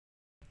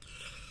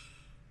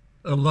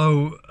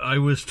Hello, I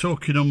was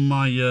talking on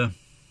my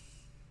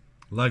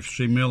live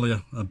stream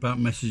earlier about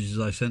messages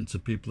I sent to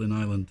people in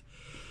Ireland.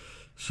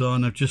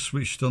 And I've just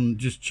switched on,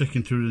 just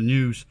checking through the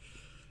news.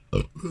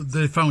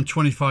 They found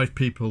 25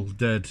 people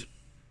dead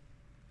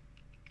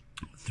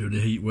through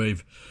the heat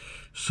wave.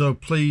 So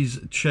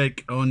please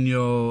check on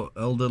your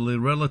elderly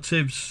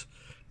relatives.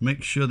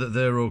 Make sure that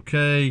they're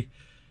okay,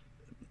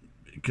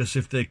 because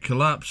if they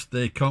collapse,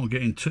 they can't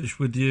get in touch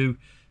with you.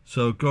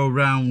 So go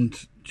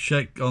around,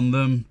 check on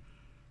them,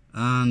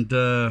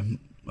 and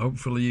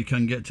hopefully you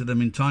can get to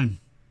them in time.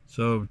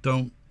 So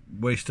don't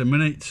waste a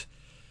minute.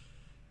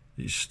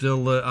 It's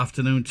still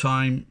afternoon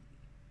time,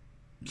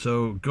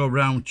 so go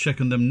around, check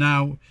on them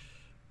now,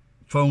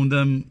 phone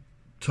them,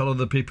 tell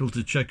other people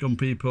to check on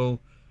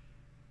people.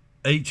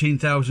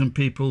 18,000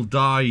 people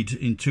died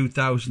in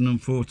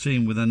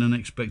 2014 with an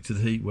unexpected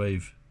heat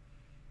wave.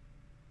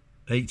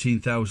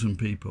 18,000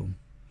 people.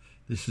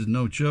 This is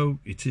no joke,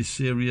 it is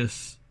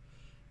serious.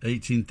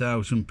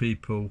 18,000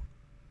 people,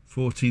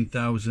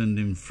 14,000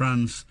 in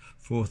France,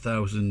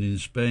 4,000 in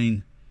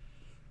Spain.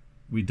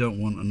 We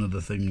don't want another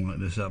thing like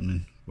this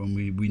happening when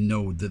we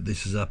know that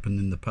this has happened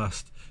in the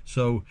past.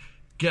 So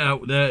get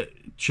out there,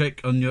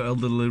 check on your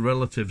elderly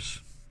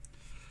relatives.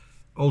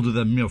 Older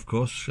than me, of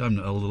course. I'm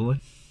not elderly.